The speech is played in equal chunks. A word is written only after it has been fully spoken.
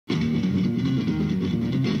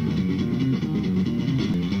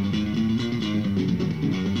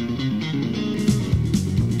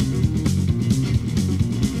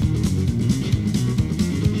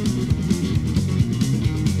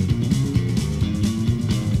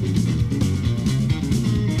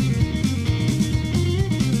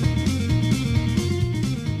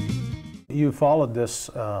You followed this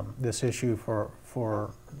this issue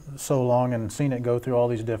for so long and seen it go through all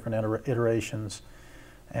these different iterations,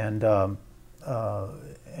 and you're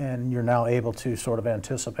now able to sort of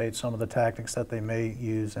anticipate some of the tactics that they may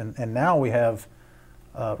use. And now we have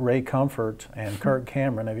Ray Comfort and Kirk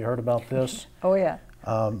Cameron. Have you heard about this? Oh yeah.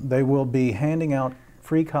 They will be handing out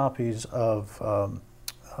free copies of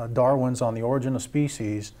Darwin's On the Origin of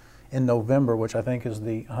Species in November, which I think is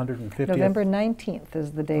the 150th. November 19th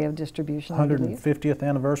is the day of distribution. 150th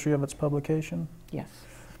anniversary of its publication? Yes.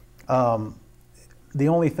 The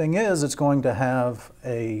only thing is, it's going to have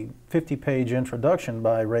a 50-page introduction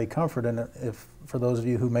by Ray Comfort, and if, for those of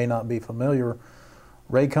you who may not be familiar,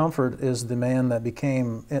 Ray Comfort is the man that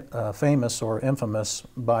became famous or infamous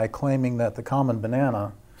by claiming that the common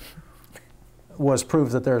banana was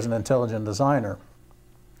proof that there's an intelligent designer.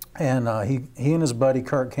 And he and his buddy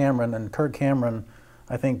Kirk Cameron, and Kirk Cameron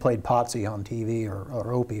I think played Potsy on TV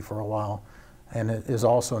or Opie for a while, and is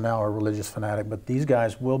also now a religious fanatic, but these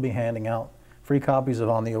guys will be handing out free copies of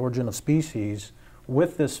On the Origin of Species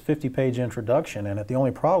with this 50-page introduction in it. The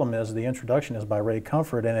only problem is the introduction is by Ray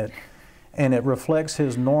Comfort, and it reflects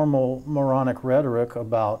his normal moronic rhetoric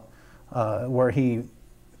about where he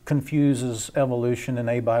confuses evolution and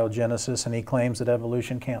abiogenesis, and he claims that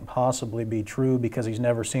evolution can't possibly be true because he's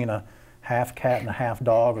never seen a half cat and a half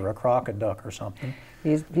dog or a crocoduck or something.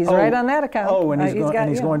 He's right on that account. Oh, and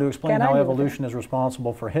he's going to explain how evolution is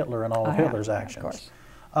responsible for Hitler and all of Hitler's actions. Of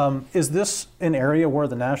course. Is this an area where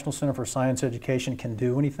the National Center for Science Education can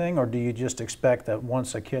do anything, or do you just expect that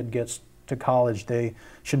once a kid gets to college, they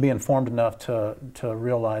should be informed enough to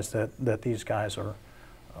realize that these guys are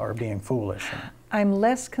being foolish? I'm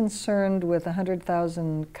less concerned with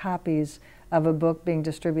 100,000 copies of a book being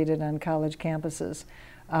distributed on college campuses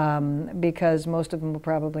because most of them will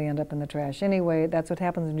probably end up in the trash anyway. That's what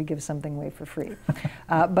happens when you give something away for free.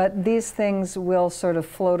 But these things will sort of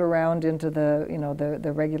float around into the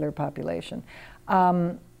the regular population.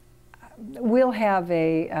 We'll have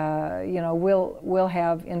we'll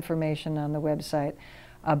have information on the website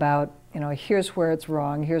about, here's where it's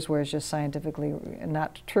wrong, here's where it's just scientifically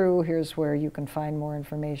not true, here's where you can find more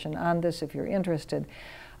information on this if you're interested.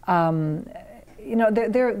 There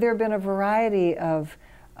have been a variety of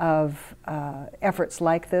efforts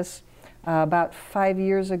like this. About 5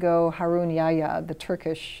 years ago, Harun Yahya, the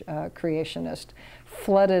Turkish creationist,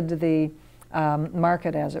 flooded the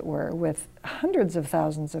market, as it were, with hundreds of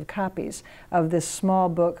thousands of copies of this small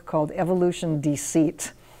book called Evolution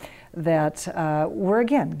Deceit, that were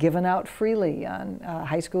again given out freely on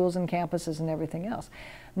high schools and campuses and everything else.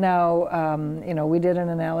 Now, we did an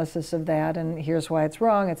analysis of that, and here's why it's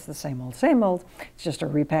wrong. It's the same old, same old. It's just a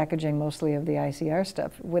repackaging mostly of the ICR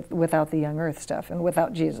stuff without the young Earth stuff and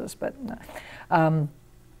without Jesus. But it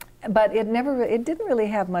didn't really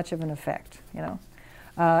have much of an effect.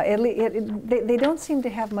 They don't seem to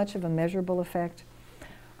have much of a measurable effect.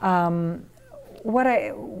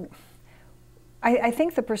 I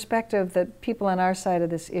think the perspective that people on our side of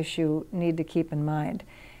this issue need to keep in mind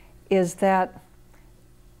is that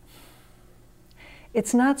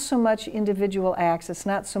it's not so much individual acts, it's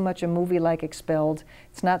not so much a movie like Expelled,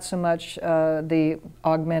 it's not so much the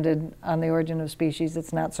augmented On the Origin of Species,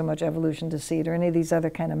 it's not so much Evolution Deceit or any of these other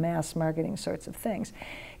kind of mass marketing sorts of things.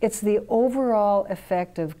 It's the overall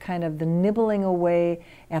effect of kind of the nibbling away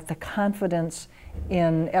at the confidence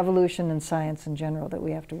in evolution and science in general that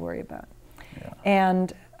we have to worry about. Yeah.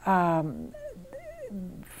 And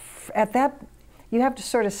at that, you have to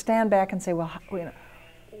sort of stand back and say, well,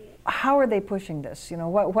 how are they pushing this?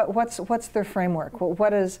 What's their framework?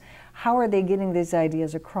 How are they getting these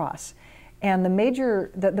ideas across? And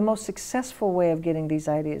the most successful way of getting these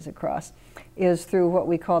ideas across is through what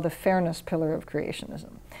we call the fairness pillar of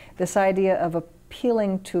creationism. This idea of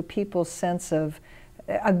appealing to people's sense of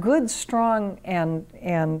a good, strong,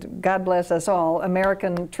 and God bless us all,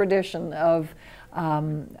 American tradition of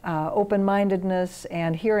open-mindedness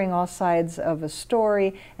and hearing all sides of a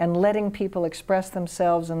story and letting people express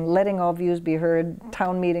themselves and letting all views be heard,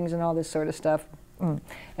 town meetings and all this sort of stuff.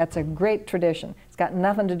 That's a great tradition. It's got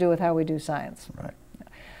nothing to do with how we do science.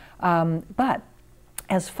 Right. But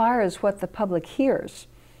as far as what the public hears,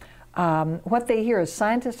 what they hear is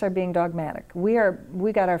scientists are being dogmatic.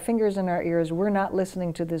 We got our fingers in our ears. We're not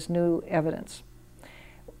listening to this new evidence.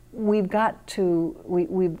 we've got to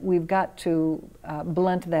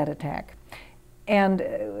blunt that attack,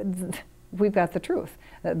 and we've got the truth.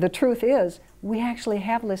 The truth is, we actually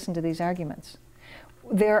have listened to these arguments.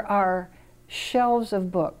 There are shelves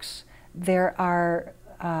of books. There are,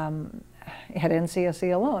 at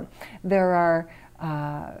NCSE alone, there are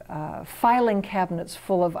filing cabinets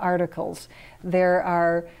full of articles. There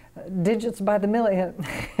are digits by the million.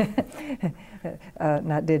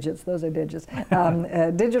 Not digits, those are digits.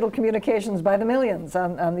 Digital communications by the millions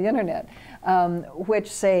on the internet,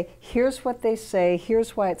 which say, here's what they say,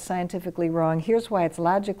 here's why it's scientifically wrong, here's why it's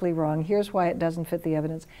logically wrong, here's why it doesn't fit the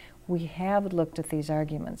evidence. We have looked at these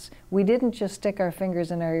arguments. We didn't just stick our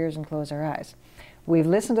fingers in our ears and close our eyes. We've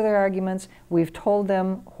listened to their arguments, we've told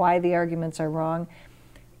them why the arguments are wrong.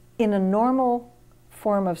 In a normal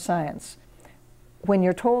form of science, when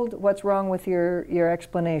you're told what's wrong with your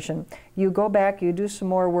explanation, you go back, you do some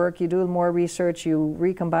more work, you do more research, you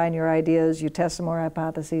recombine your ideas, you test some more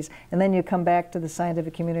hypotheses, and then you come back to the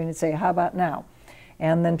scientific community and say, how about now?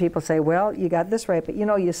 And then people say, well, you got this right, but you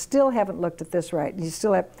know, you still haven't looked at this right. You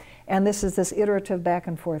still have, and this is this iterative back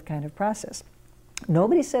and forth kind of process.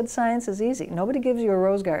 Nobody said science is easy. Nobody gives you a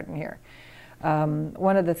rose garden here.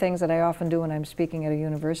 One of the things that I often do when I'm speaking at a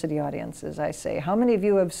university audience is I say, how many of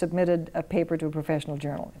you have submitted a paper to a professional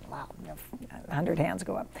journal? Wow, 100 hands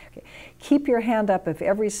go up. Okay. Keep your hand up if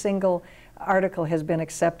every single article has been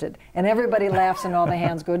accepted. And everybody laughs and all the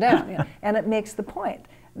hands go down. You know? And it makes the point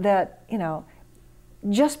that, you know,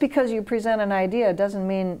 just because you present an idea doesn't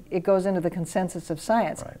mean it goes into the consensus of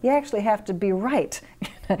science. Right. You actually have to be right,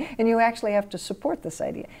 and you actually have to support this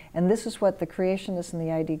idea. And this is what the creationists and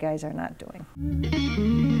the ID guys are not doing.